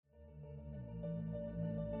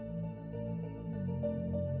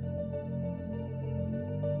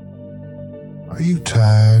Are you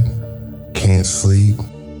tired, can't sleep,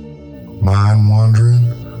 mind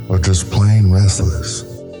wandering, or just plain restless?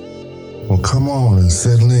 Well, come on and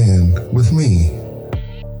settle in with me,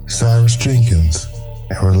 Cyrus Jenkins,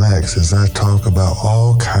 and relax as I talk about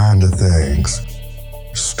all kind of things.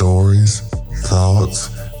 Stories, thoughts,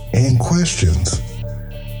 and questions.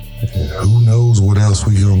 And who knows what else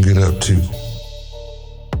we gonna get up to.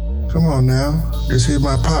 Come on now, just hear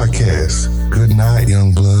my podcast. Good night,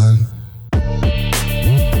 young blood.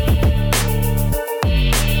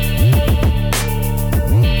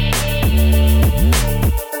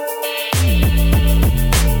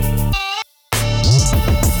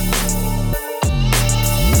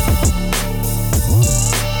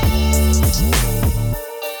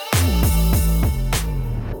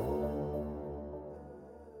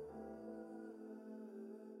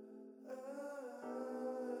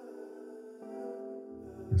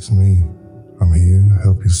 It's me. I'm here to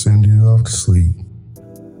help you send you off to sleep.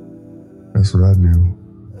 That's what I do.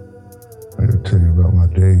 I gotta tell you about my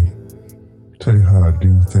day. Tell you how I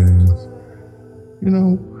do things.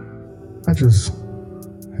 I just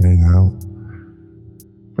hang out,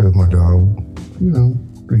 play with my dog,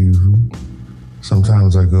 the usual.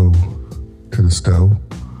 Sometimes I go to the stove.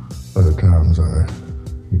 Other times I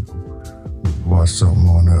watch something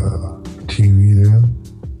on TV there.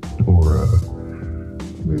 Or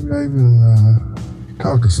maybe I even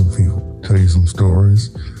talk to some people, tell you some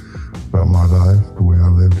stories about my life, the way I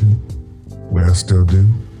lived it, the way I still do.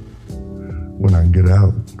 When I get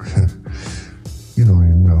out, you don't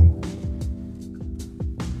even know.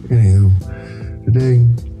 Anywho, today,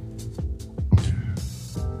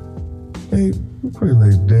 pretty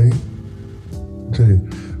late day. I tell you,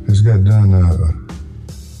 I just got done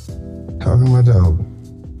talking to my dog.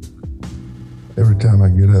 Every time I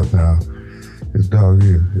get up now, his dog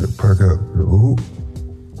here, he'll perk up. Ooh,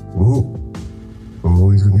 ooh, oh,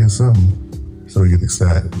 he's gonna get something. So he gets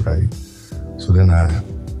excited, right? So then I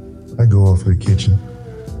go off to the kitchen,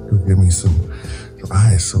 go get me some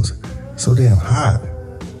ice. So damn hot.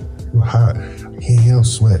 So hot. I can't handle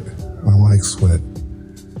sweat. I don't like sweat.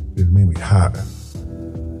 It made me hot.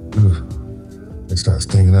 Ugh. It starts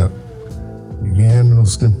stinking up. You can't handle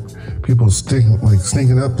people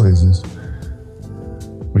stinking up places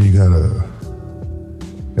where you gotta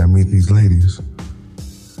meet these ladies.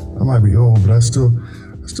 I might be old, but I still,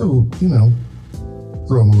 throw them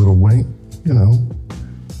a little wink, a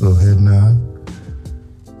little head nod.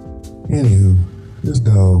 Anywho, this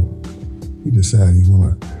dog, he decided he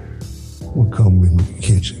wanna come with me to the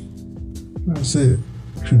kitchen. And I said,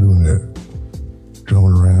 what you doing there?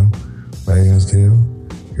 Drumming around, wagging his tail,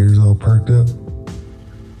 ears all perked up.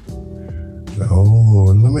 Like, oh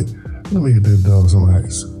Lord, let me get this dog some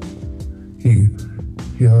ice.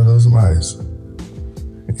 He ordered some ice.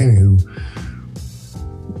 Anywho,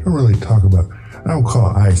 I don't really talk about, I don't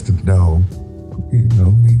call ice to the dog.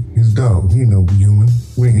 He's a dog. He no human.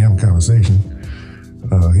 We ain't have a conversation.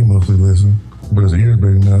 He mostly listens, but his ears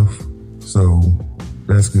big enough, so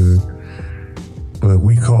that's good. But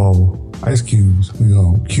we call ice cubes, we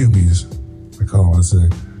call them cubies. I call them, I say,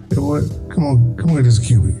 hey, what? Come on, get this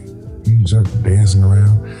cubie. You just dancing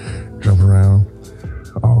around, jumping around,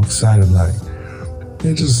 all excited like.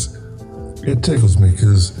 It tickles me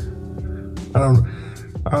because I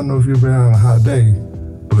don't know if you've been out on a hot day,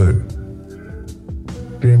 but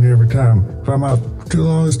damn near every time, if I'm out too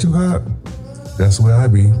long, it's too hot, that's the way I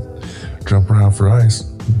be. Jump around for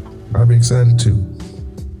ice. I'd be excited too.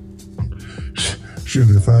 Shoot,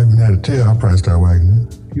 if I even had a tail, I'd probably start wagging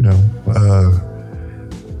it,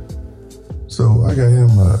 So I got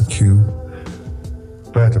him a cube,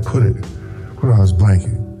 but I had to put it on his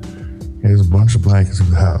blanket. He has a bunch of blankets in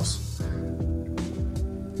the house.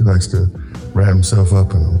 He likes to wrap himself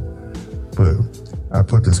up in them. But I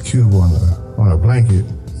put this cube on a blanket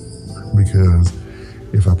because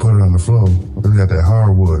if I put it on the floor, we got that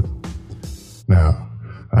hardwood. Now,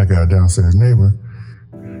 I got a downstairs neighbor,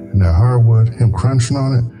 and that hardwood, him crunching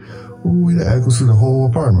on it, it echoes through the whole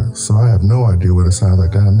apartment. So I have no idea what it sounds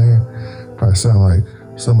like down there. Probably sound like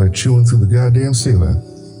somebody chewing through the goddamn ceiling.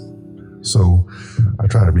 So I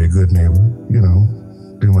try to be a good neighbor,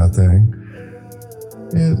 do my thing.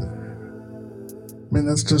 And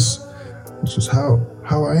that's just how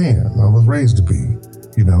I am. I was raised to be,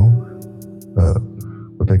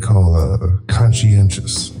 what they call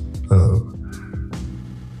conscientious,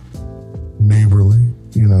 neighborly,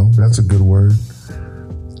 that's a good word.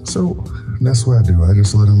 So that's what I do. I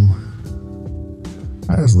just let them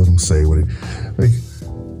say what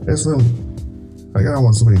I don't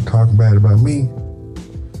want somebody talking bad about me.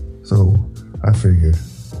 So I figure,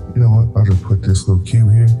 you know what? I'll just put this little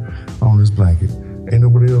cube here on this blanket. Ain't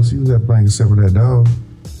nobody else use that blanket except for that dog.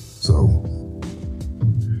 So,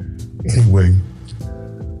 anyway,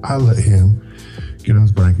 I let him get on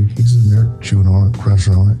his blanket. He's in there chewing on it,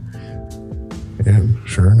 crunching on it. And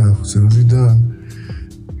sure enough, as soon as he's done,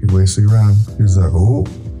 he waits around. He's like, oh,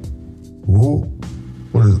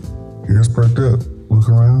 what is it? He just perked up,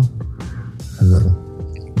 looking around. He's like,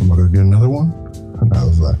 am I gonna get another one? And I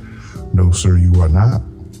was like, no, sir, you are not.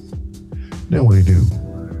 Then what he do?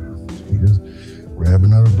 He just grab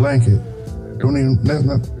another blanket.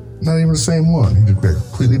 Not even the same one. He just grabbed a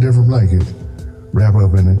completely different blanket, wrap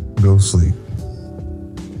up in it, go to sleep.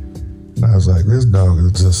 And I was like, this dog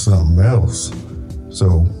is just something else.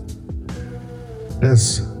 So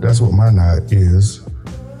that's what my night is.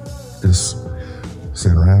 Just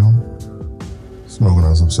sitting around, smoking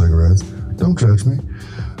on some cigarettes. Don't judge me.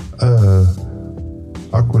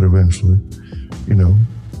 I'll quit eventually,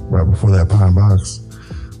 right before that pine box.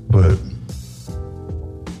 But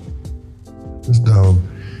this dog,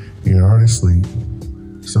 already asleep.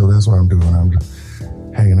 So that's what I'm doing. I'm just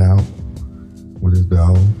hanging out with this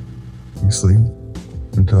dog. He sleep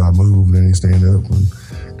until I move, then he stand up and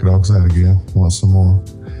get outside again, want some more.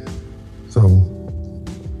 So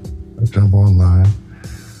I jump online,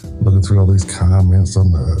 looking through all these comments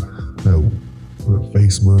on the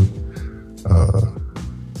Facebook.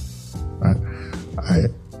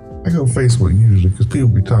 I go Facebook usually because people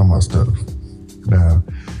be talking about stuff. Now,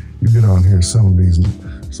 you get on here, some of these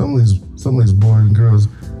boys and girls,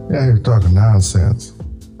 they're out here talking nonsense,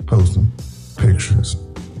 posting pictures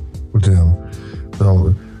with them, with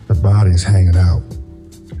all the bodies hanging out.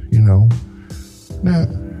 Now,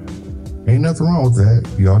 ain't nothing wrong with that.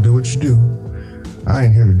 Y'all do what you do. I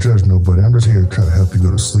ain't here to judge nobody. I'm just here to try to help you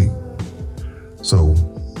go to sleep. So,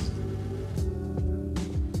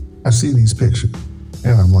 I see these pictures,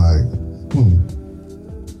 and I'm like,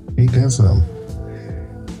 ain't that something?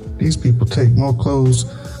 These people take more clothes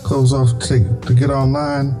off to get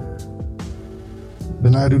online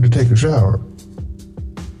than I do to take a shower.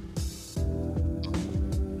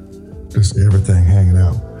 Just everything hanging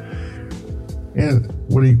out. And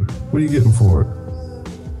what are you getting for it?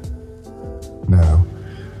 Now,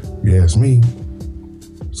 you ask me,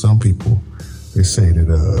 some people, they say that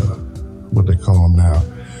what they call them now,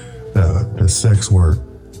 the sex work,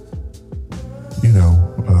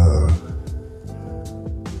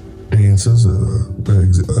 dances,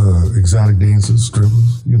 exotic dances,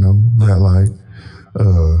 strippers,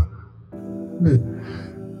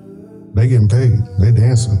 they getting paid, they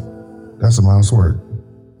dancing. That's a honest work.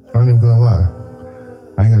 I ain't even gonna lie.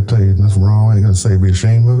 I ain't gonna tell you nothing wrong. I ain't gonna say be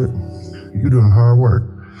ashamed of it. You doing hard work.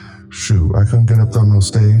 Shoot, I couldn't get up on no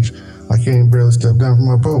stage. I can't even barely step down from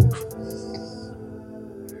my boat.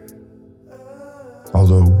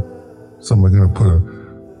 Although somebody gonna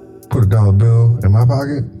put a dollar bill in my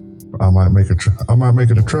pocket, I might make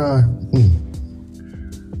it a try.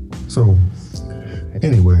 So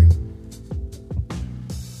anyway,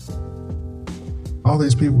 all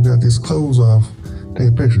these people got these clothes off,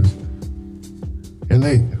 take pictures, and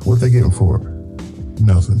what they getting for it?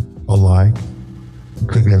 Nothing. A like,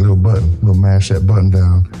 click that little button, mash that button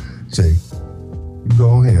down, say, you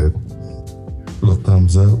go ahead, little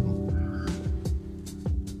thumbs up.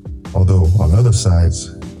 Although on other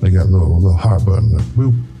sites, they got a little heart button, like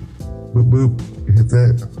boop, boop, boop, you hit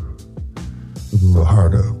that, with a little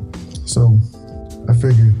heart up. So I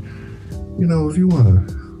figured, if you wanna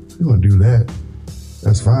do that,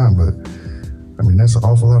 that's fine, but I mean, that's an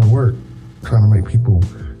awful lot of work, trying to make people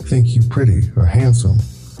think you pretty or handsome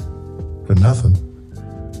for nothing.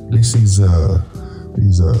 At least these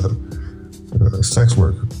sex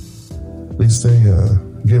workers, at least they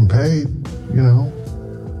getting paid,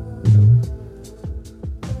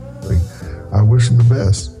 I wish them the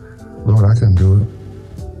best. Lord, I couldn't do it.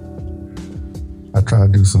 I try to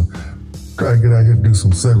get out here and do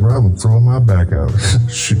some sex where I'm throwing my back out.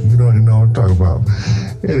 Shoot, you don't even know what I'm talking about.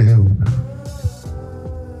 Anywho,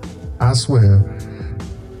 I swear,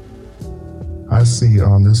 I see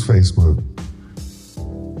on this Facebook,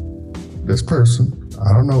 this person,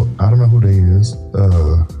 I don't know who they is.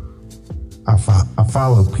 I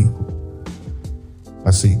follow people.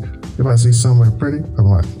 If I see somebody pretty, I'm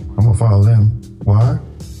gonna follow them. Why?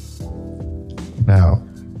 Now,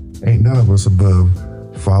 ain't none of us above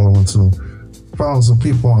following some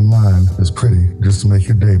people online that's pretty just to make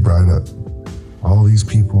your day bright up. All these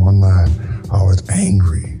people online are always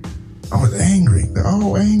angry. They're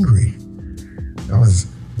all angry. They're always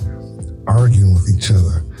arguing with each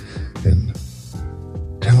other and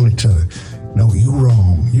telling each other, no, you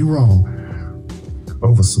wrong,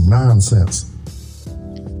 over some nonsense.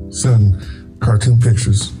 send cartoon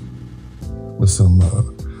pictures with some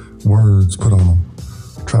words put on them,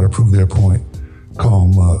 try to prove their point, call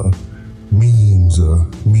them memes or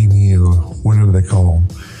meme or whatever they call them.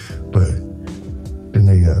 But then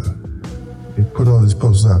they put all these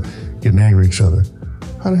posts out, getting angry at each other.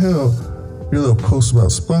 How the hell your little post about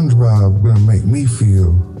SpongeBob gonna make me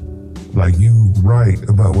feel like you right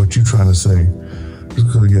about what you trying to say just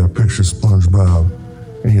because you got a picture of SpongeBob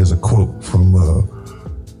and he has a quote from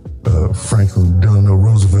Franklin Delano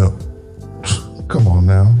Roosevelt? Come on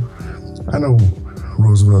now. I know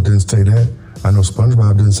Roosevelt didn't say that. I know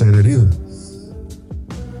SpongeBob didn't say that either.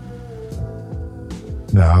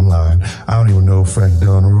 Nah, I'm lying. I don't even know if Frank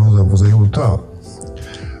Delano Roosevelt was able to talk.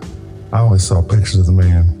 I only saw pictures of the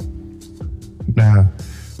man. Now,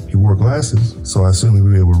 he wore glasses, so I assume he'd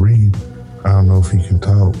be able to read. I don't know if he can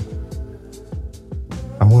talk.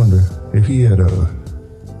 I wonder if he had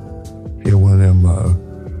one of them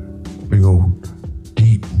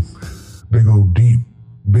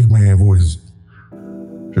big man voices.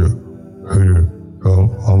 Yeah, hey,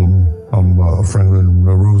 I'm Franklin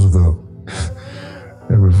Roosevelt.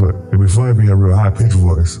 It'd be funny if he had a real high-pitched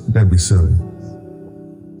voice. That'd be silly.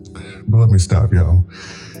 But let me stop, y'all.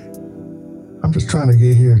 I'm just trying to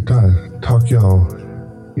get here, trying to talk y'all,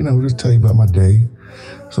 just tell you about my day,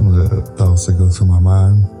 some of the thoughts that go through my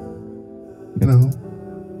mind.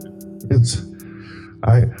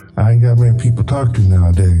 I ain't got many people to talk to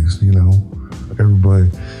nowadays, Everybody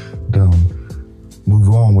done move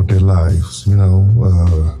on with their lives,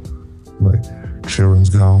 like children's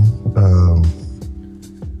gone.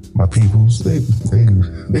 My peoples, they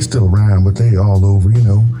still around, but they all over,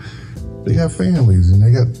 They got families and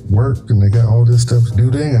they got work and they got all this stuff to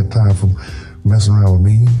do. They ain't got time for messing around with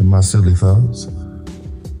me and my silly thoughts.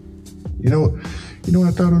 You know what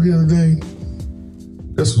I thought of the other day?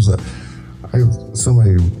 This was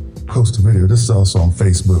somebody posted a video. This is also on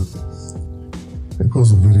Facebook. They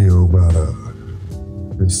posted a video about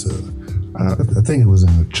this. I think it was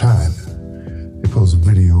in China. They posted a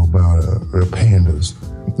video about pandas.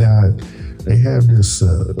 Now they have this.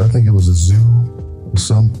 I think it was a zoo.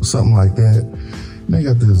 Something like that. And they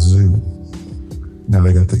got this zoo. Now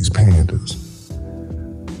they got these pandas.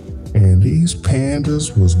 And these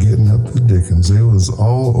pandas was getting up the dickens. They was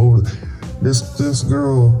all over. This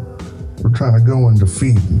girl were trying to go and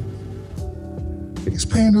defeat them. These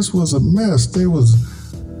pandas was a mess.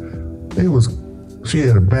 She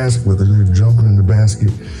had a basket with her. They were jumping in the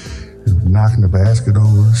basket, knocking the basket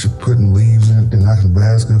over. She putting leaves in it, then knocking the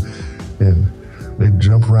basket. And they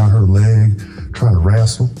jump around her leg, trying to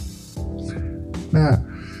wrestle. Now,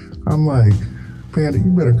 I'm like, Panda,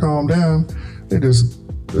 you better calm down. It was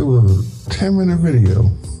a 10-minute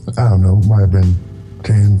video. I don't know, might have been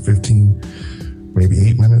 10, 15, maybe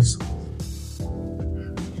 8 minutes.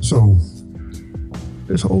 So,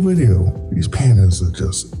 this whole video, these pandas are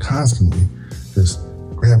just constantly just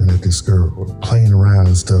grabbing at this girl or playing around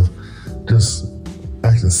and stuff, just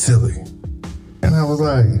acting silly. And I was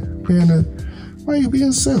like, Panda, why are you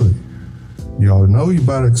being silly? Y'all know you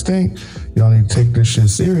about to extinct. Y'all need to take this shit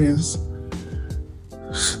serious.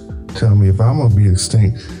 Tell me if I'm gonna be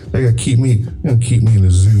extinct, they gotta keep me in the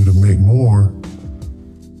zoo to make more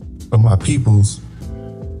of my peoples.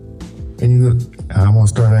 And I'm gonna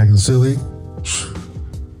start acting silly.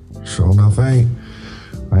 Sure enough, I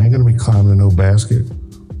ain't gonna be climbing no basket,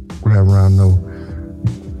 grabbing around no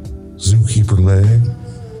zookeeper leg.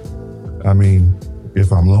 I mean,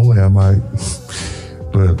 if I'm lonely, I might,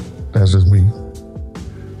 but that's just me.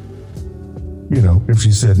 If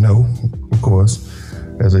she said no, of course,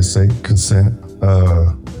 as they say, consent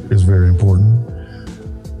is very important.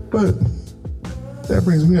 But that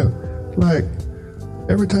brings me up, like,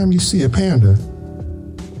 every time you see a panda,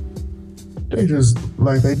 they just,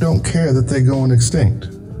 like, they don't care that they're going extinct.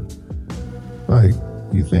 Like,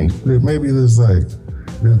 you think that maybe there's like,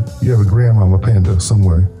 you have a grandmama panda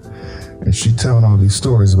somewhere, and she telling all these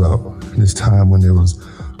stories about this time when there was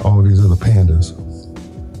all these other pandas.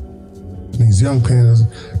 And these young pandas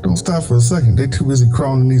don't stop for a second. They too busy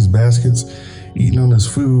crawling in these baskets, eating on this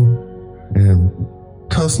food, and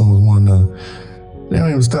tussling with one another. They don't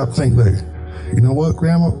even stop to think, like, you know what,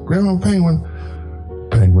 Grandma Penguin,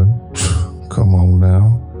 come on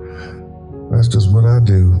now. That's just what I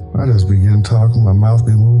do. I just begin talking, my mouth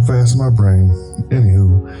be moving fast in my brain.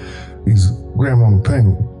 Anywho, these Grandma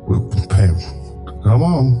Penguin, come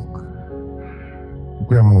on.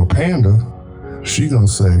 Grandma Panda, she gonna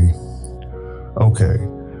say, okay,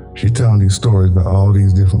 she telling these stories about all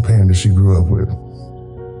these different pandas she grew up with.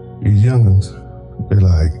 These youngins, they're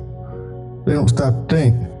like, they don't stop to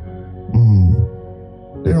think,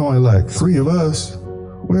 there are only like 3 of us.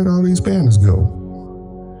 where'd all these pandas go?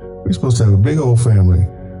 We're supposed to have a big old family.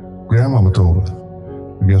 Grandmama told us.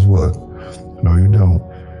 But guess what? No, you don't.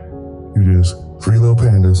 You just free little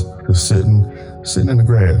pandas just sitting in the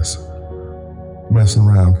grass, messing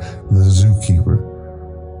around with the zookeeper.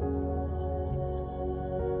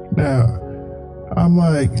 Now, I'm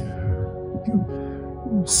like,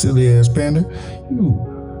 you silly ass panda,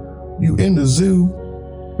 you in the zoo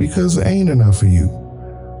because there ain't enough for you.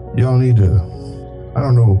 Y'all need to, I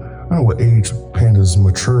don't know what age pandas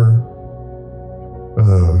mature.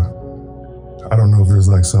 I don't know if there's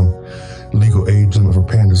like some legal age limit for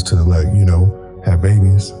pandas to have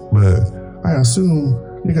babies, but I assume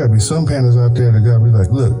there gotta be some pandas out there that gotta be like,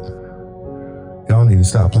 look, y'all need to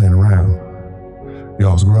stop playing around.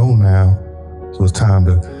 Y'all's grown now, so it's time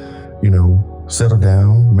to, settle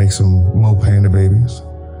down, make some more panda babies,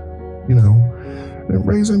 and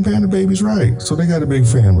raise them panda babies right, so they got a big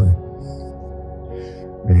family.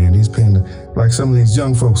 Man, these panda, like some of these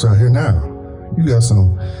young folks out here now, you got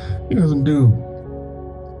some dude,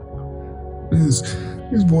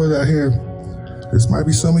 these boys out here, this might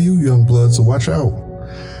be some of you young bloods, so watch out.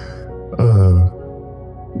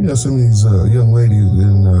 Some of these young ladies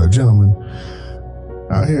and gentlemen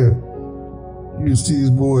out here, you see these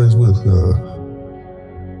boys with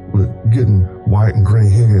getting white and gray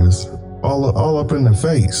hairs all up in their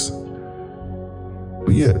face.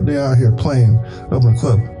 But yet they out here playing up in the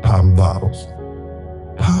club, popping bottles.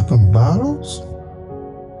 Popping bottles?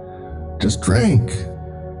 Just drink.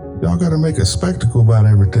 Y'all gotta make a spectacle about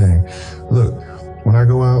everything. Look, when I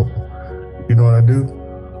go out, you know what I do?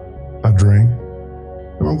 I drink.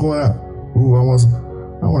 If I'm going out,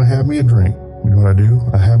 I want to have me a drink. You know what I do?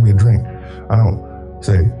 I have me a drink. I don't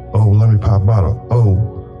say, oh, let me pop a bottle.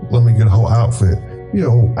 Oh, let me get a whole outfit.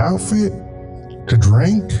 Outfit to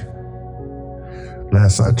drink?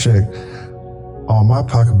 Last I checked, on my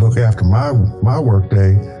pocketbook after my work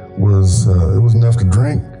day was it was enough to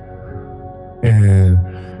drink, and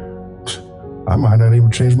I might not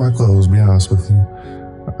even change my clothes, to be honest with you.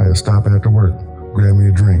 I had to stop after work, grab me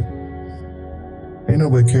a drink. Ain't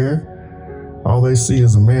nobody care. All they see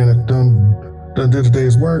is a man that done did a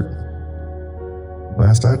day's work.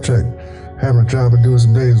 Last I checked, having a job and doing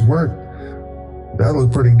some days work, that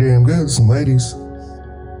looked pretty damn good, some ladies.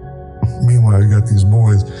 Meanwhile, you got these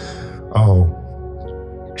boys all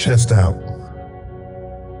chest out.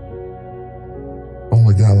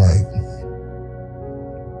 Only got like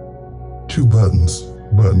 2 buttons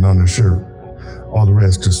on their shirt. All the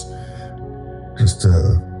rest just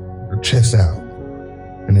chest out.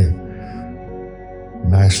 And then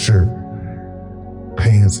nice shirt,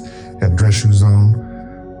 pants, have dress shoes on.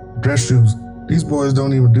 Dress shoes, these boys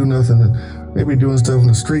don't even do nothing. They be doing stuff in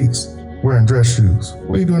the streets wearing dress shoes.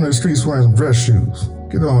 What are you doing in the streets wearing some dress shoes?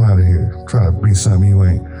 Get on out of here. Trying to be something you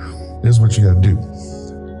ain't. This is what you gotta do.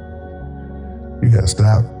 You gotta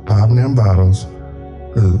stop popping them bottles.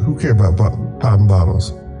 Cause who care about popping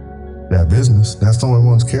bottles? That business. That's the only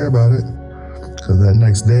ones care about it. Cause that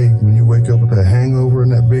next day, when you wake up with that hangover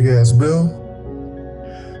and that big ass bill,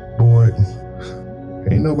 boy,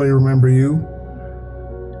 ain't nobody remember you.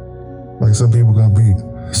 Like some people gonna be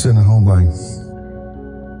sitting at home like,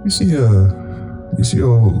 you see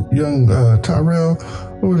old young Tyrell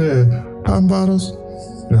over there popping bottles?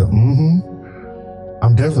 Yeah,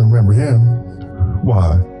 I'm definitely remember him.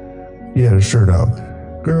 Why? He had his shirt out.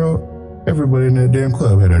 Girl, everybody in that damn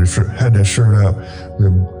club had that shirt out.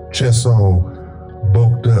 The chest all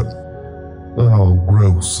bulked up, looking all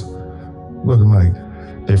gross. Looking like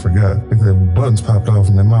they forgot. Like their buttons popped off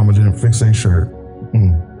and their mama didn't fix their shirt.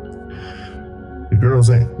 The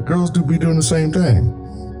girls do be doing the same thing.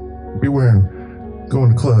 Be going to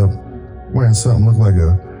the club, wearing something look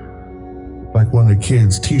like one of the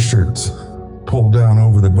kids' t-shirts pulled down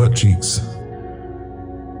over their butt cheeks.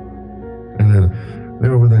 And then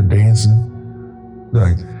they're over there dancing.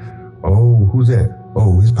 Like, oh, who's that?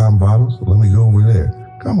 Oh, he's popping bottles? Let me go over there.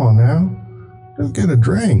 Come on now. Just get a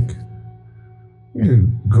drink. You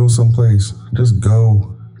go someplace, just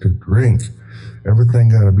go to drink. Everything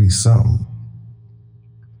gotta be something.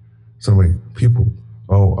 So many people,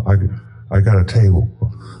 oh, I got a table.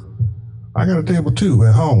 I got a table too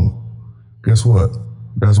at home. Guess what?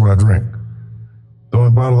 That's where I drink. The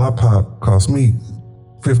only bottle I pop costs me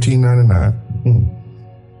 $15.99.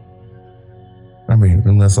 I mean,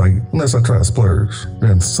 unless I try to splurge,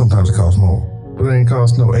 then sometimes it costs more. But it ain't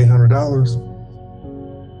cost no $800.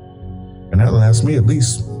 And that lasts me at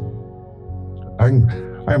least. I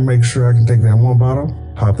can make sure I can take that one bottle,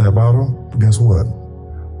 pop that bottle, but guess what?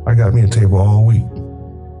 I got me a table all week.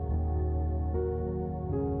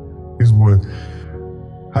 These boys,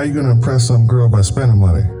 How you gonna impress some girl by spending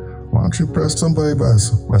money? Why don't you impress somebody by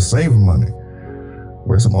saving money?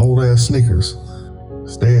 Wear some old ass sneakers.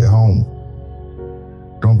 Stay at home.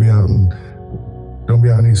 Don't be out in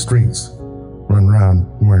these streets, running around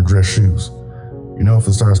wearing dress shoes. You know, if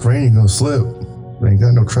it starts raining, you're gonna slip. They ain't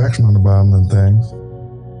got no traction on the bottom of them things.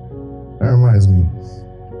 That reminds me,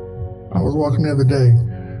 I was walking the other day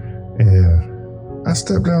and I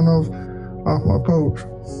stepped down off my porch.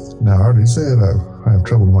 Now, I already said I have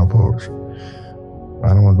trouble with my porch. I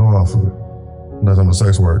don't want to go off of it, unless I'm a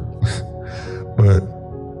sex work. But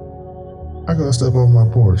I gotta step off my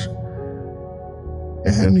porch.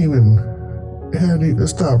 It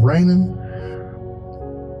stopped raining.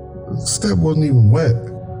 The step wasn't even wet.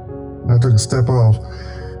 I took a step off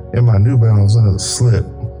and my New Balance and it slipped.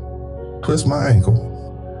 Twist my ankle.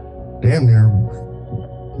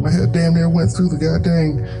 My head damn near went through the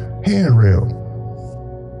goddamn handrail.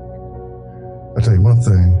 I tell you one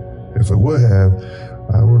thing, if it would have,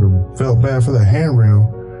 I would have felt bad for the handrail.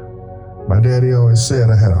 My daddy always said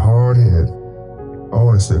I had a hard head. He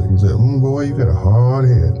said, boy, you got a hard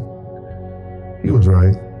head. He was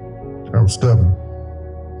right. I was stubborn.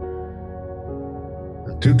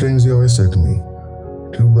 The two things he always said to me,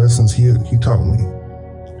 two lessons he taught me,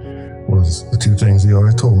 was the two things he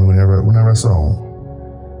always told me whenever I saw him.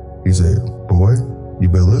 He said, boy, you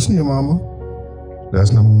better listen to your mama.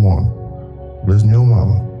 That's number one. Listen to your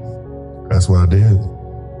mama. That's what I did.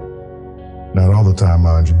 Not all the time,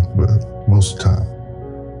 mind you, but most of the time.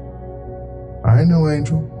 I ain't no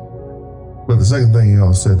angel. But the second thing he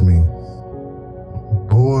always said to me,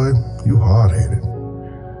 boy, you hard-headed.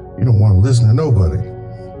 You don't want to listen to nobody.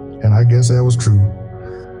 And I guess that was true.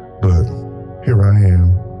 But here I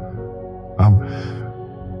am.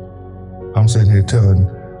 I'm sitting here telling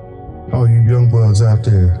all you young bugs out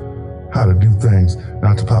there how to do things,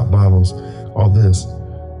 not to pop bottles, all this.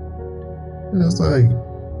 And it's like,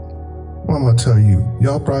 what am I gonna tell you?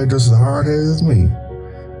 Y'all probably just as hard-headed as me.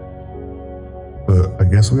 But I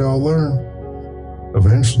guess we all learn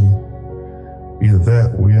eventually. Either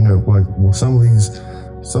that, or we end up like some of these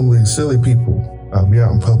silly people be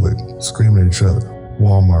out in public screaming at each other,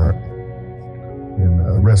 Walmart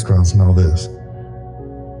and restaurants and all this.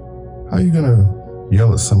 How you gonna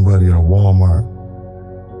yell at somebody at a Walmart?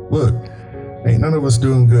 Look, ain't none of us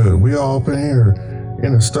doing good. We all up in here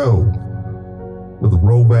in a store with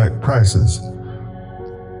rollback prices.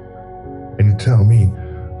 And you tell me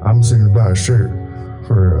I'm sitting to buy a shirt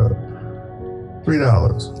for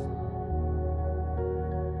 $3.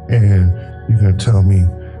 And you're gonna tell me,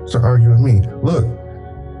 start arguing with me. Look,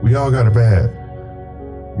 we all got it bad.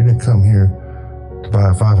 You didn't come here to buy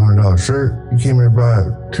a $500 shirt. You came here to buy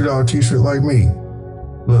a $2 t-shirt like me.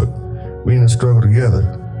 Look, we in a struggle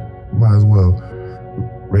together. Might as well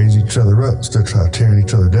raise each other up instead of try tearing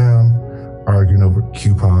each other down, arguing over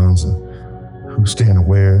coupons and who's staying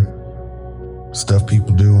where, stuff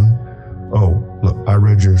people doing. Oh, look, I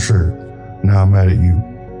read your shirt. Now I'm mad at you.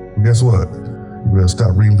 Well, guess what? You better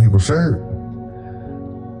stop reading people's shirt.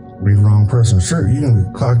 Read the wrong person's shirt, you're gonna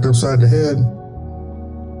get clocked upside the head.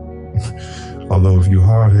 Although if you're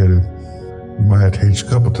hard-headed, you might have to hit you a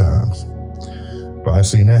couple times. But I've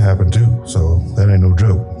seen that happen too, so that ain't no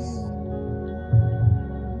joke.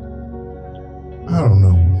 I don't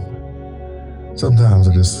know. Sometimes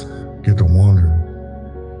I just get to wondering,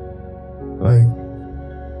 like,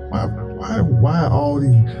 why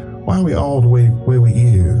are we all the way we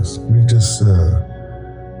is? We just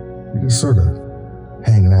sort of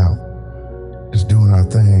hanging out, just doing our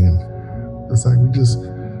thing, and it's like we just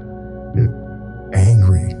get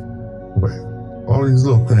angry with all these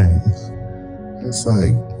little things. It's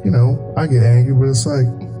like, I get angry, but it's like,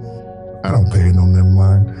 I don't pay no never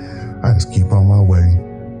mind. I just keep on my way.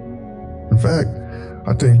 In fact,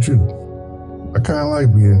 I'll tell you the truth, I kind of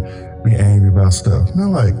like being angry about stuff. Not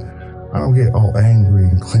like, I don't get all angry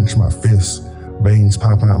and clench my fists, veins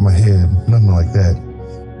popping out my head, nothing like that.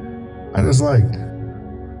 I just like,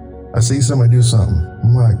 I see somebody do something,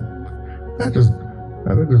 I'm like, that just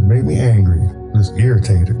made me angry, just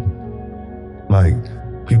irritated. Like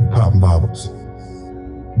people popping bottles.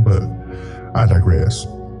 But I digress.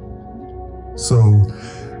 So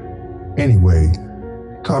anyway,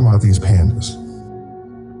 talking about these pandas.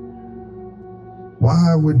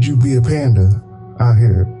 Why would you be a panda out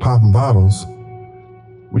here popping bottles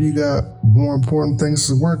when you got more important things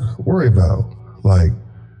to worry about, like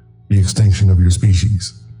the extinction of your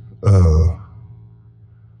species?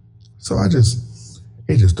 So it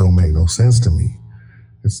just don't make no sense to me.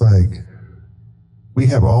 It's like we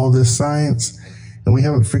have all this science and we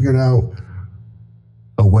haven't figured out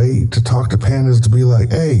a way to talk to pandas to be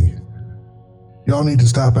like, hey, Y'all need to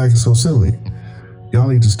stop acting so silly. Y'all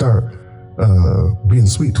need to start being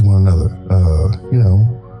sweet to one another.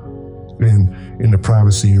 In the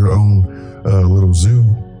privacy of your own little zoo.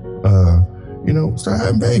 Start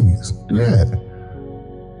having babies. Do that.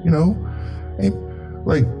 And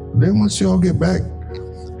like then once y'all get back,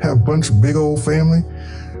 have a bunch of big old family.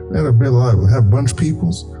 That'll be a lot. Have a bunch of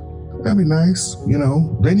peoples. That'd be nice.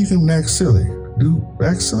 Then you can act silly.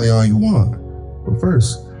 Act silly all you want. But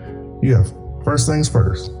first things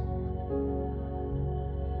first.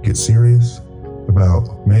 Get serious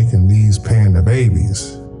about making these panda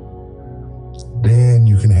babies. Then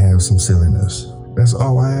you can have some silliness. That's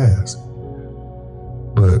all I ask.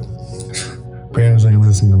 But pandas ain't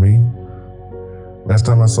listening to me. Last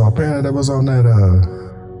time I saw a panda, that was on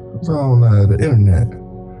the internet.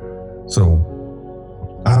 So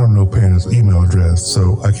I don't know panda's email address,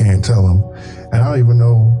 so I can't tell them. And I don't even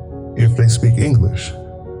know if they speak English.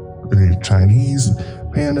 Are they Chinese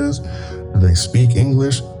pandas? Do they speak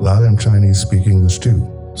English? A lot of them Chinese speak English too.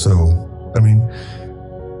 So,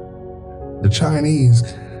 the Chinese,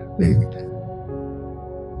 they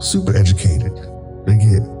super educated. They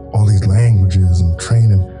get all these languages and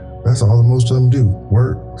training. That's all that most of them do.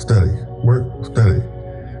 Work, study.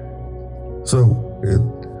 So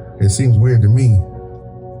it seems weird to me.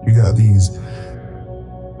 You got these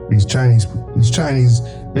Chinese,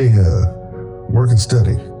 they work and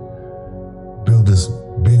study. Build this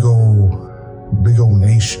big old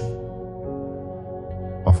nation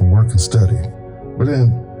off of work and study. But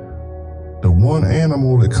then the one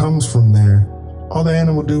animal that comes from there, all the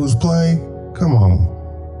animal do is play. Come on.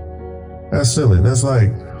 That's silly. That's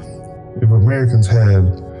like if Americans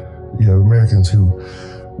who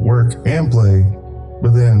work and play,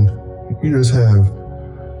 but then you just have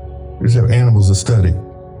animals that study.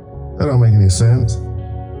 That don't make any sense.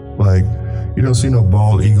 Like, you don't see no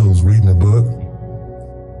bald eagles reading a book.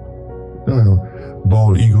 You don't have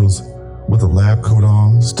bald eagles with a lab coat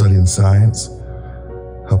on, studying science,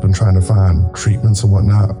 trying to find treatments and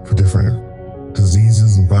whatnot for different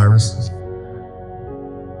diseases and viruses.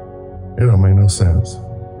 It don't make no sense.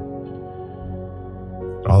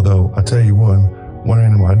 Although, I tell you one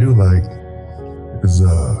animal I do like is,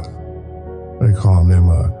 what do they call them?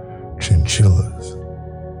 Chinchillas.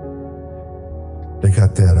 They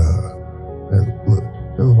got that they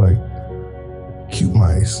look like cute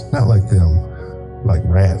mice, not like them, like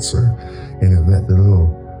rats or any of that. They're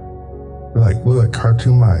like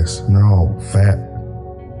cartoon mice, and they're all fat,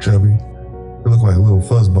 chubby. They look like little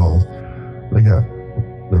fuzzballs. They got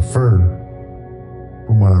their fur,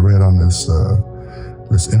 from what I read on this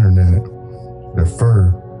internet, their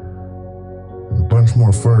fur, there's a bunch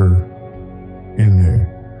more fur in there.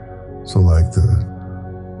 So like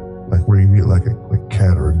where you get like a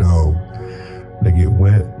cat or a dog, they get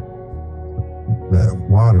wet, that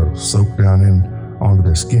water soaked down in onto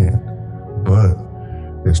their skin. But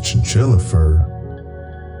this chinchilla fur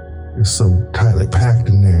is so tightly packed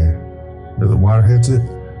in there that the water hits it,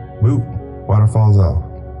 boop, water falls off.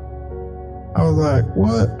 I was like,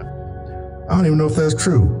 what? I don't even know if that's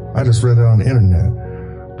true. I just read it on the internet.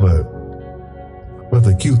 But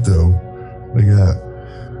they're cute though. They got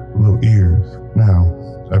little ears. Now,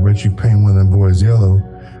 I bet you paint one of them boys yellow,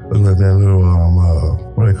 look like that little,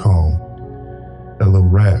 what do they call him? That little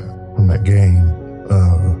rat from that game,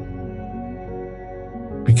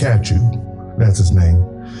 Pikachu, that's his name.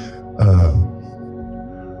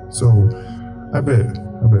 So, I bet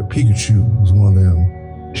Pikachu was one of them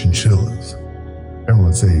chinchillas.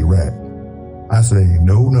 Everyone say rat. I say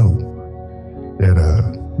no. That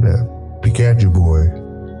Pikachu boy,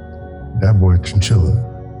 that boy chinchilla.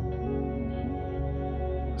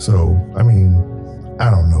 So, I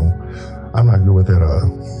don't know. I'm not good with that,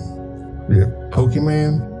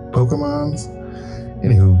 Pokemons.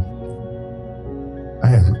 Anywho,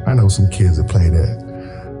 I know some kids that play that,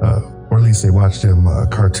 or at least they watch them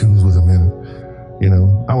cartoons with them in.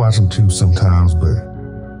 I watch them too sometimes, but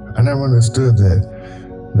I never understood that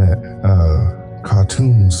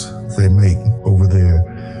cartoons they make over there,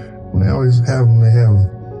 when they always have them, they have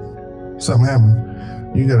something happen.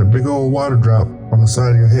 You got a big old water drop on the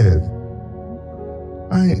side of your head.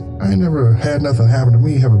 I ain't never had nothing happen to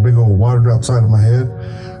me, have a big old water drop side of my head.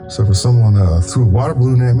 So for someone threw a water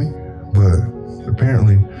balloon at me, but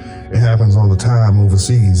apparently it happens all the time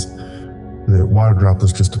overseas that water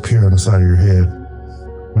droplets just appear on the side of your head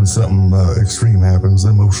when something extreme happens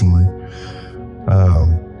emotionally.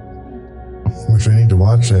 Which I need to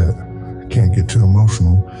watch that. Can't get too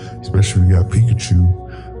emotional, especially if you got Pikachu,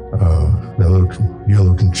 that little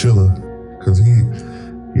yellow chinchilla, because he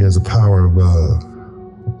has the power of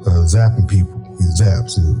zapping people. He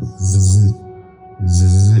zaps.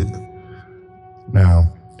 zzz.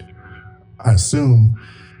 Now, I assume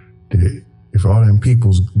that if all them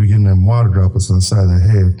peoples be getting them water droplets on the side of their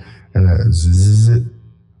head and that zzz,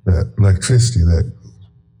 that electricity, that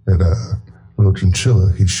little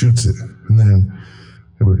chinchilla, he shoots it, and then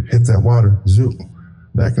it would hit that water, zoom.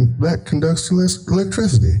 That conducts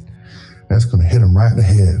electricity. That's gonna hit him right in the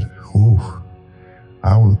head. Ooh,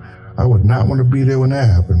 I would not want to be there when that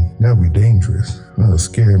happened. That would be dangerous. That would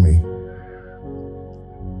scare me.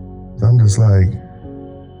 I'm just like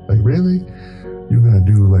really? You're gonna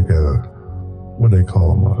do like a, what they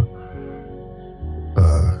call them?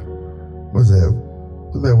 What's that?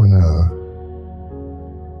 What's that when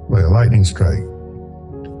like a lightning strike?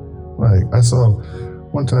 Like I saw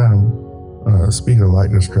one time. Speaking of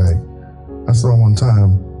lightning strike, I saw one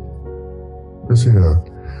time this here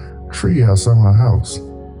tree outside my house.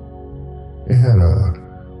 It had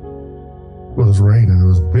it was raining. It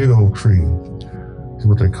was a big old tree. It's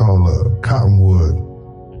what they call cottonwood.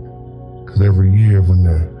 Because every year when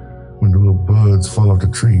the little buds fall off the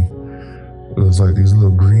tree, it was like these little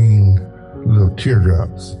green little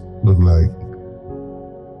teardrops look like.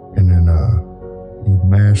 And then you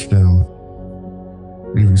mash them.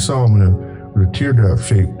 If you saw them in the teardrop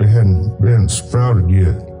shape, they hadn't sprouted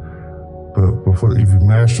yet. But before, if you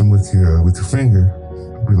mash them with your finger,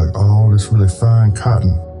 it'd be like all this really fine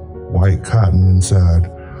cotton, white cotton inside.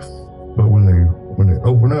 But when they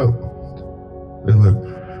open up, they look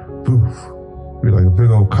poof, be like a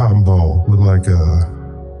big old cotton ball, look like a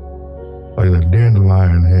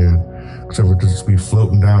dandelion head, except for just be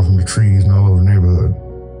floating down from the trees and all over the neighborhood.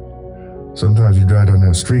 Sometimes you drive down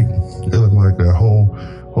that street, it look like that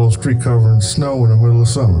whole street covered in snow in the middle of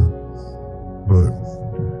summer. But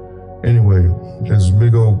anyway, there's a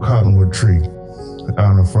big old cottonwood tree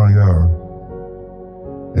out in the front yard.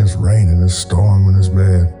 It's raining, it's storming, it's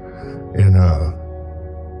bad. And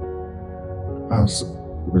I was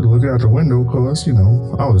looking out the window because,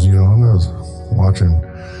 I was young.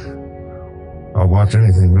 I'll watch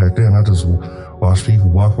anything back then. I just watched people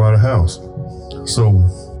walk by the house. So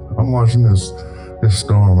I'm watching this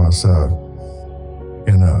storm outside.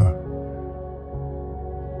 And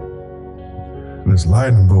this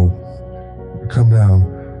lightning bolt come down,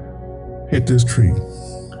 hit this tree.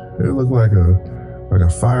 It looked like a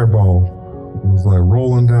fireball was like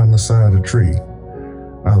rolling down the side of the tree.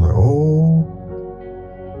 I was like, oh.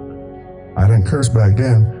 I didn't curse back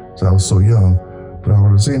then, so I was so young, but I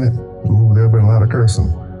would have seen it. Ooh, there would have been a lot of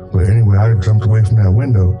cursing. But anyway, I jumped away from that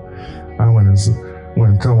window. I went and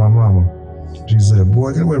told my mama. She said,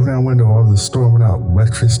 boy, get away from that window, all this storming out,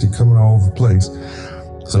 electricity coming all over the place.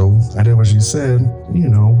 So I did what she said,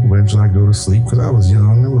 eventually I go to sleep because I was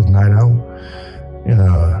young, it was night out. And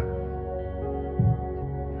I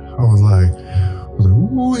was like,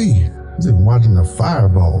 ooh-wee. I was watching a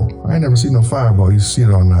fireball. I ain't never seen no fireball. You see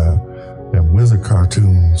it on them wizard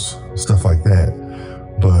cartoons, stuff like that.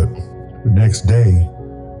 But the next day,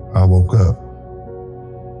 I woke up.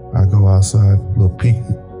 I go outside, take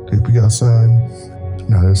a peek outside.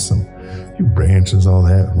 Now there's some few branches, all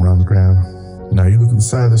that around the ground. Now you look at the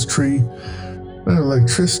side of this tree, that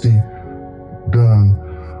electricity done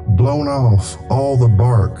blown off all the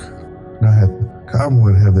bark. Now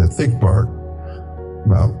cottonwood have that thick bark,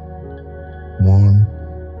 about 1,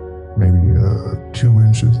 maybe 2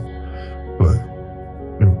 inches, but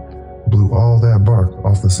it blew all that bark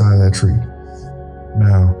off the side of that tree.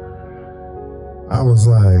 Now, I was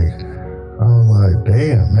like,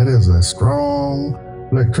 damn, that is a strong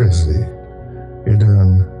electricity. It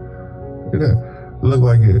looked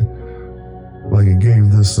like it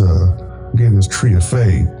gave this tree a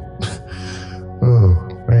fade. Oh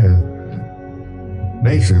man,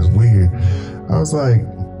 nature is weird. I was like,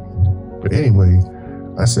 but anyway,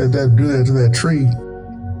 I said that do that to that tree.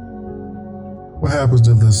 What happens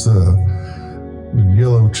to this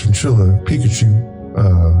yellow chinchilla Pikachu?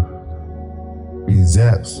 He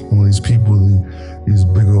zaps one of these people, these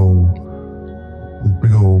big old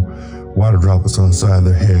water droplets on the side of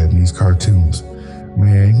their head in these cartoons.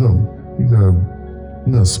 Man, you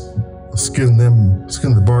gonna skin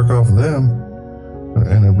the bark off of them,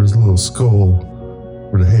 and there was a little skull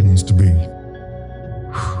where the head used to be.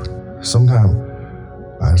 Sometimes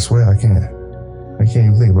I swear I can't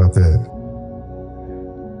even think about that.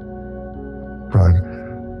 Probably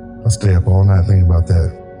I'll stay up all night thinking about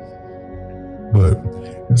that. But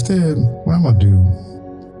instead, what I'm gonna do,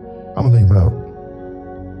 I'm gonna think about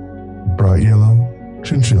bright yellow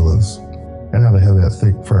chinchillas and how they have that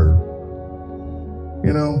thick fur.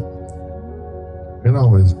 It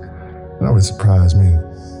always surprised me.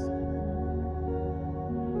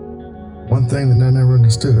 One thing that I never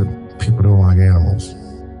understood, people don't like animals.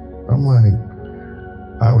 I'm like,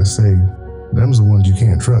 I always say, them's the ones you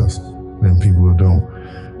can't trust. Them people who don't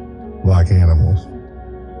like animals.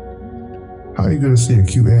 How are you gonna see a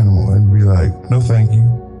cute animal and be like, no thank you?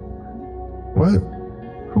 What?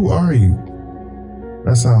 Who are you?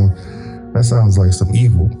 That sounds like some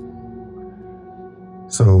evil.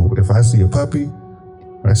 So if I see a puppy,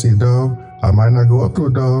 I see a dog, I might not go up to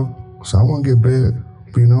a dog, so I won't get bad.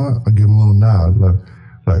 But you know what? I give him a little nod, like,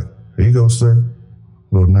 here you go, sir.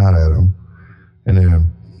 A little nod at him. And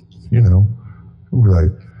then, I'll be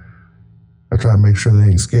like, I try to make sure they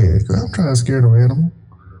ain't scared. Cause I'm trying to scare no animal.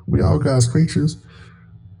 We all God's creatures.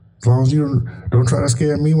 As long as you don't try to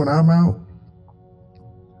scare me when I'm out,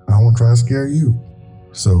 I won't try to scare you.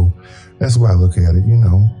 So that's why I look at it,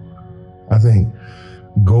 I think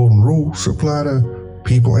golden rule should apply to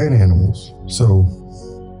people and animals. So,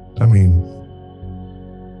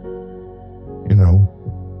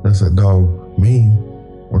 that's that dog mean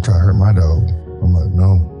or try to hurt my dog. I'm like,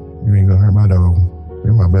 no, you ain't gonna hurt my dog.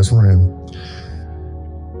 You're my best friend.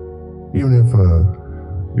 Even if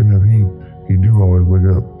he do always wake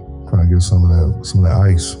up trying to get some of that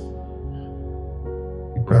ice.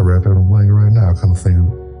 He probably wrapped up in a blanket right now, kind of thing.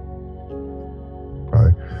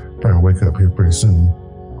 Probably wake up here pretty soon.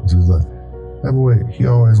 Cause he's like, that boy, he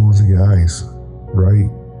always wants to get ice, right?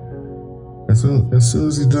 As soon as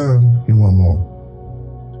he's done, he want more.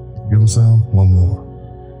 Give him some, one more.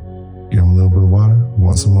 Give him a little bit of water,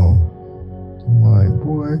 want some more. I'm like,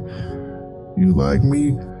 boy, you like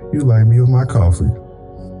me with my coffee.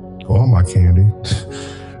 Or my candy.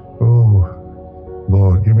 Oh,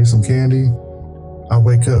 Lord, give me some candy. I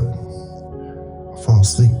wake up. I fall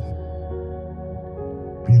asleep.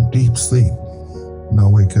 Be in deep sleep. And I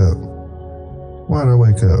wake up. Why did I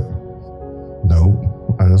wake up? Nope,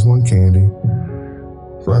 I just want candy.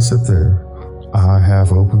 So I sit there, eye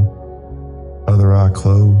half open, other eye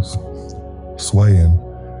closed, swaying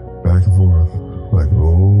back and forth, like,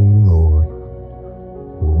 oh Lord,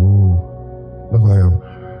 oh, look like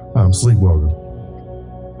I'm sleepwalking.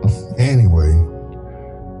 Anyway,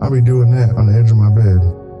 I'll be doing that on the edge of my bed,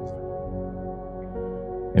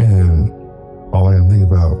 and all I can think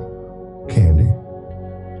about candy.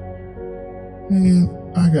 And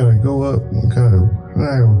I gotta go up and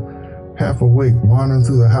I'm half awake, wandering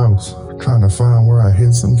through the house, trying to find where I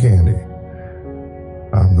hid some candy.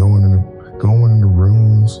 I'm going in the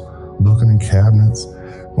rooms, looking in cabinets,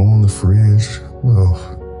 going in the fridge.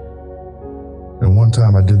 Ugh. And one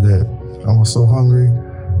time I did that. I was so hungry,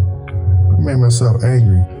 I made myself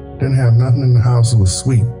angry. Didn't have nothing in the house that was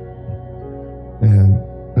sweet. And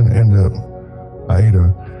then end up, I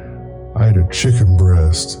ate a chicken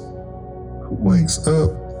breast. Who wakes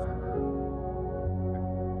up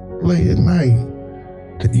late at night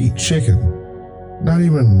to eat chicken? Not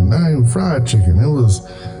even fried chicken. It was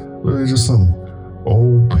literally just some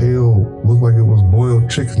old, pale, looked like it was boiled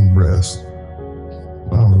chicken breast.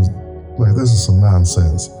 I was like, this is some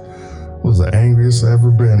nonsense. It was the angriest I've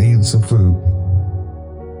ever been eating some food.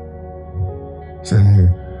 Sitting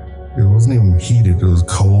here, it wasn't even heated, it was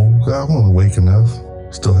cold. I wasn't awake enough.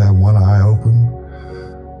 Still had one eye open.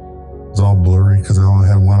 It was all blurry because I only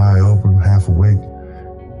had one eye open, half awake,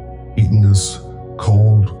 eating this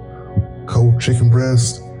cold chicken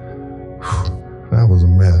breast. That was a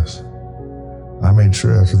mess. I made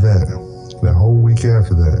sure after that whole week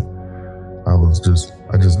after that,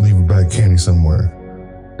 I just leave a bag of candy somewhere,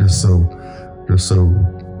 just so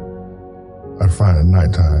I'd find it at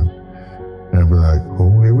nighttime, and I'd be like,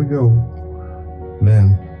 oh, here we go.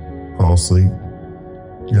 Then fall asleep.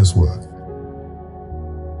 Guess what?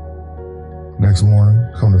 Next morning,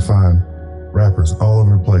 come to find wrappers all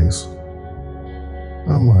over the place.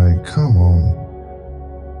 I'm like, come on.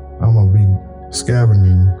 I'm gonna be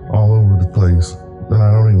scavenging all over the place. Then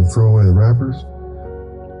I don't even throw away the wrappers.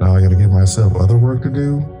 Now I gotta give myself other work to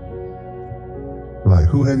do. Like,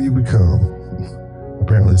 who have you become?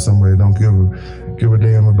 Apparently somebody don't give a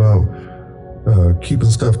damn about keeping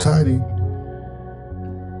stuff tidy.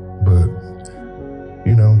 But,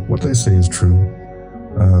 what they say is true.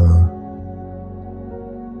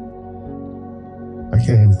 I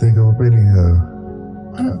can't even think of any,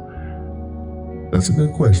 that's a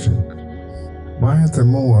good question. Why aren't there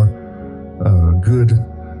more good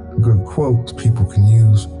quotes people can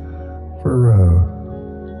use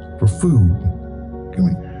for food? Give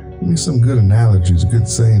me some good analogies, good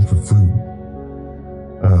saying for food.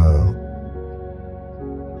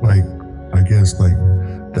 I guess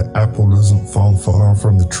the apple doesn't fall far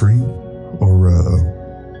from the tree, or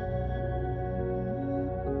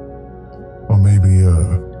maybe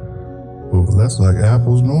well, that's like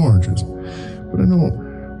apples and oranges.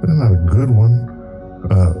 But but they're not a good one.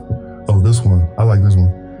 This one. I like this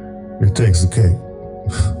one. It takes the cake.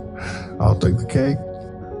 I'll take the cake.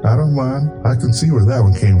 I don't mind. I can see where that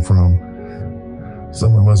one came from.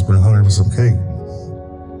 Someone must have been hungry for some cake.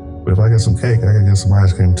 But if I get some cake, I gotta get some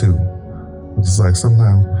ice cream too. It's like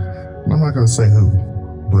sometimes, I'm not gonna say who,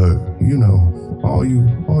 but you know, all you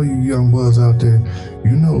young buds out there,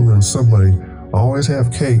 you know that somebody always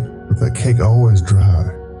have cake, but that cake always dry.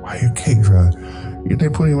 Why your cake dry? They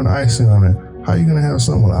put even icing on it. How you gonna have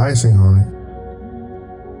something with icing on it?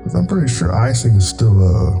 Because I'm pretty sure icing is still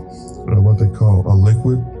what they call a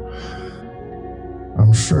liquid.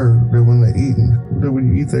 I'm sure that when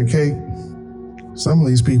you eat their cake, some of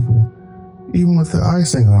these people, even with the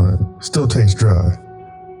icing on it, still taste dry.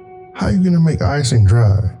 How you gonna make icing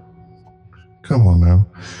dry? Come on now.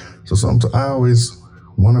 So I always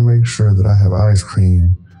want to make sure that I have ice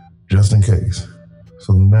cream just in case.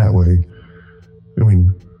 So then that way,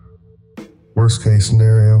 worst case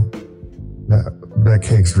scenario, that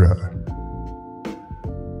cake's dry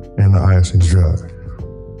and the icing's dry.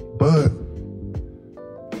 But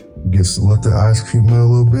let the ice cream melt a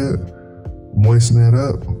little bit, moisten that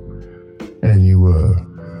up, and you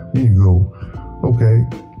go, okay,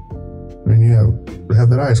 and you have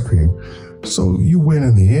that ice cream. So you win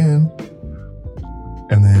in the end.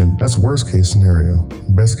 And then that's worst case scenario.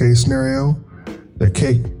 Best case scenario, the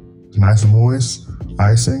cake is nice and moist,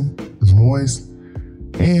 icing is moist,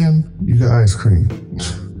 and you got ice cream.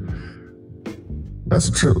 That's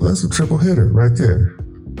a triple hitter right there.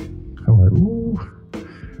 I'm like, ooh,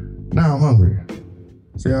 now I'm hungry.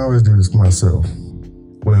 See, I always do this to myself.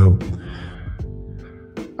 Well,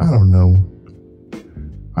 I don't know.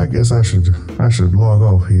 I guess I should log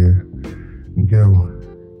off here and go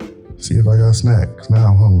see if I got snacks. Now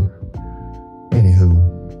I'm hungry. Anywho,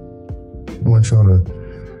 I want y'all to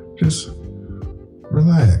just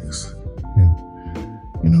relax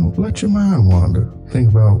and, let your mind wander. Think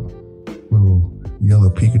about little yellow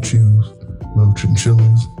Pikachus, little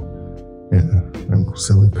Chinchillas, and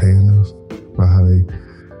silly pandas, about how they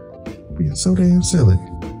being so damn silly,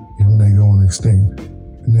 even they going extinct.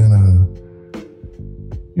 And then,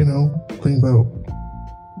 think about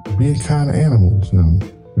being kind to animals and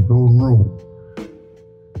the golden rule.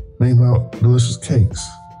 Think about delicious cakes.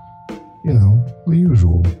 The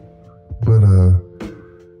usual. But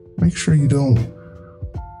make sure you don't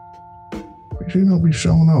be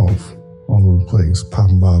showing off all over the place,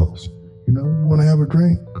 popping bottles. You want to have a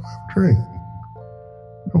drink? Go have a drink.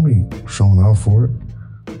 Don't be showing off for it.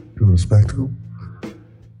 Do a spectacle.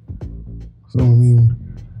 So,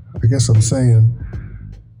 I guess I'm saying,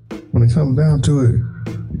 when it comes down to it,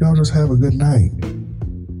 y'all just have a good night.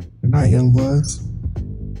 Good night, young bloods.